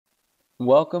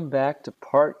Welcome back to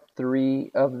part 3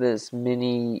 of this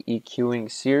mini EQing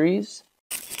series.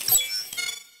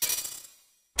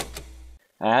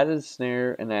 I added a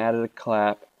snare and I added a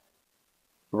clap.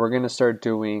 We're going to start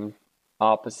doing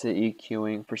opposite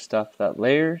EQing for stuff that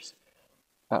layers,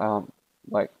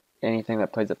 like anything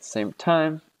that plays at the same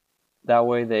time. That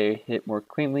way they hit more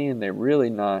cleanly and they're really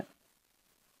not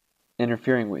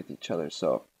interfering with each other.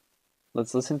 So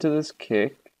let's listen to this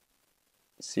kick,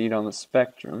 see it on the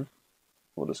spectrum.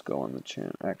 We'll just go on the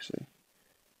channel, actually,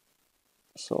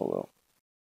 solo.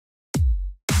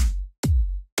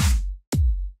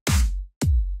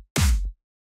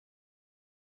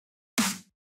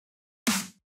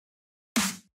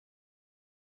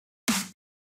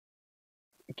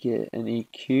 Get an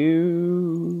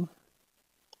EQ.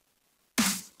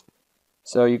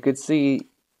 So you could see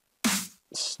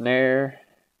snare,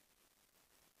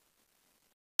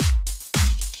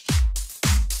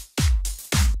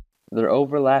 they're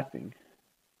overlapping.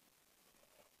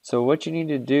 So what you need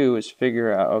to do is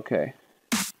figure out, okay,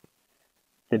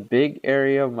 the big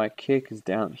area of my kick is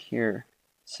down here.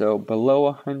 So below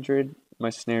 100, my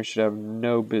snare should have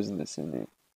no business in it.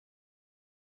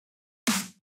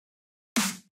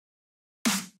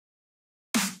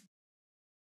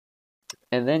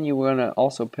 And then you want to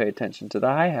also pay attention to the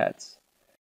hi-hats.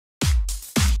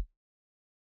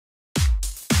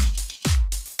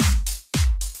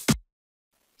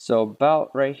 So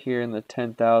about right here in the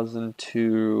 10,000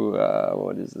 to,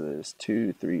 what is this,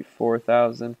 2, 3,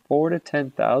 4,000, 4 to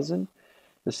 10,000,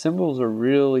 the cymbals are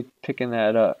really picking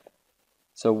that up.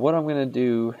 So what I'm going to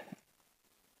do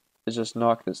is just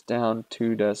knock this down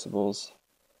 2 decibels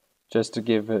just to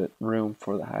give it room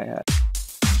for the hi-hat.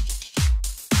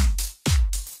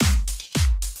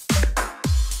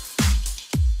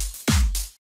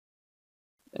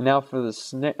 And now for the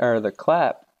snare, or the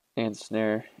clap and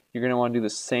snare, you're going to want to do the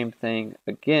same thing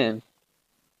again.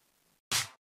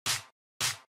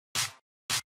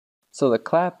 So the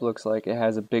clap looks like it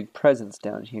has a big presence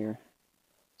down here.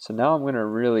 So now I'm going to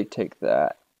really take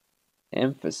that,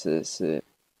 emphasize it,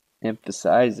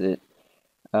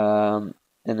 and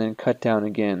then cut down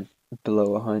again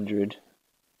below 100.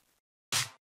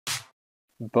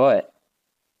 But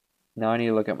now I need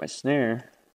to look at my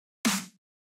snare.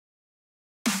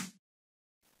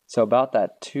 So about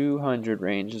that 200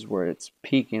 range is where it's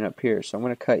peaking up here. So I'm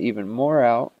going to cut even more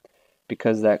out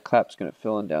because that clap's going to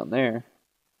fill in down there,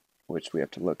 which we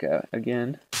have to look at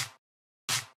again.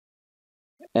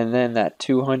 And then that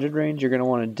 200 range, you're going to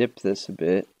want to dip this a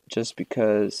bit just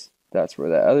because that's where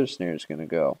that other snare is going to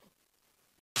go.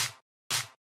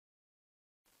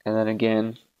 And then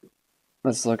again,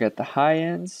 let's look at the high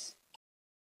ends.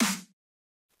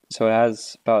 So it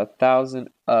has about 1,000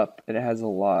 up, and it has a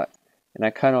lot. And I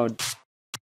kind of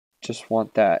just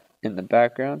want that in the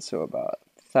background, so about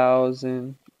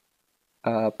 1,000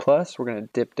 plus, we're going to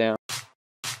dip down.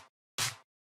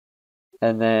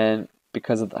 And then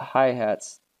because of the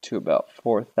hi-hats to about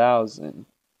 4,000,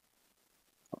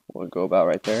 we'll go about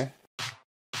right there.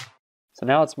 So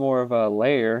now it's more of a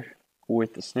layer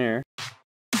with the snare.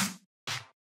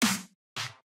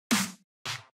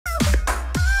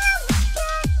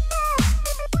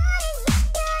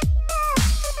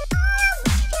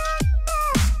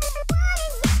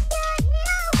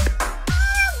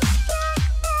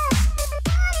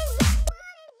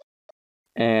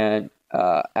 And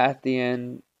at the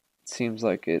end, it seems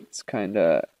like it's kind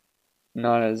of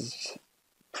not as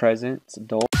present, it's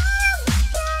dull.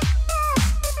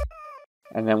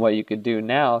 And then what you could do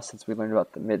now, since we learned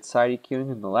about the mid-side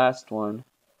EQing in the last one,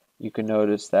 you can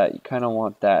notice that you kind of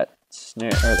want that snare,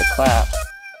 or the clap,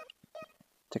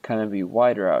 to kind of be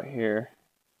wider out here.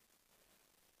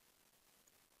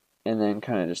 And then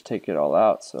kind of just take it all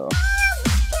out, so.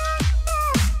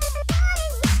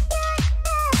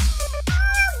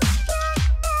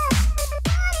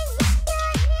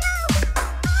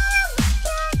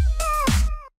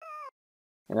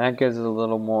 And that gives it a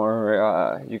little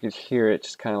more, you could hear it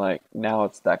just kind of like, now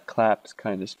it's that clap,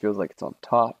 kind of just feels like it's on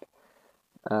top,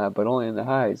 but only in the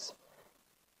highs.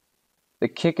 The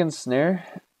kick and snare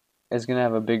is going to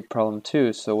have a big problem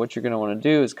too, so what you're going to want to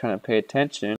do is kind of pay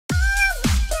attention.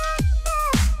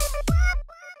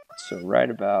 So right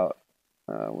about,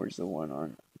 where's the one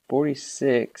on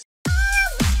 46,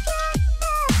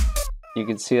 you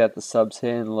can see that the sub's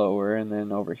hitting lower, and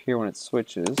then over here when it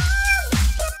switches,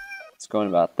 going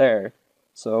about there.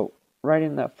 So right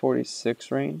in that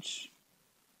 46 range,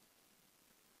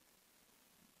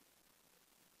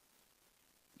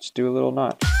 just do a little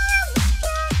notch.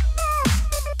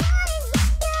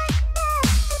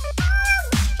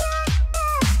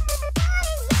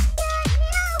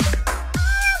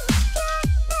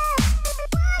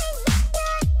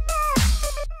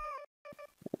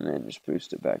 just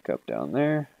boost it back up down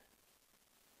there.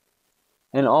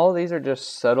 And all these are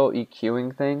just subtle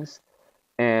EQing things,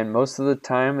 and most of the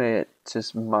time it's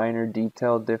just minor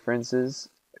detail differences,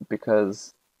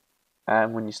 because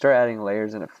when you start adding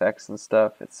layers and effects and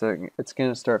stuff, it's going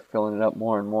to start filling it up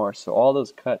more and more. So all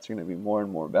those cuts are going to be more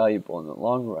and more valuable in the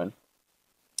long run.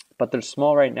 But they're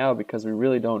small right now because we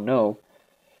really don't know.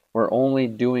 We're only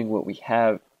doing what we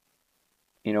have,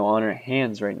 on our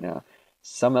hands right now.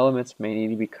 Some elements may need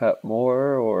to be cut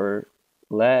more or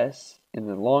less in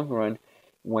the long run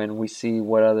when we see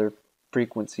what other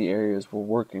frequency areas we're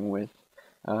working with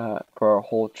for our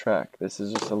whole track. This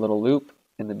is just a little loop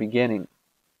in the beginning.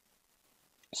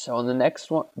 So in the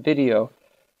next video,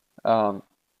 I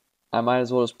might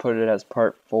as well just put it as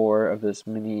part 4 of this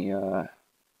mini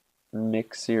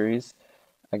mix series.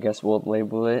 I guess we'll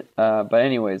label it. But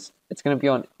anyways, it's going to be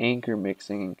on anchor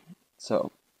mixing.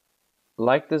 So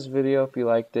like this video if you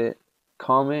liked it.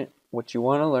 Comment what you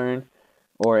want to learn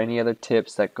or any other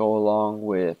tips that go along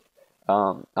with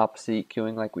opposite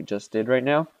EQing like we just did right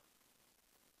now.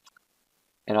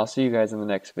 And I'll see you guys in the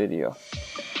next video.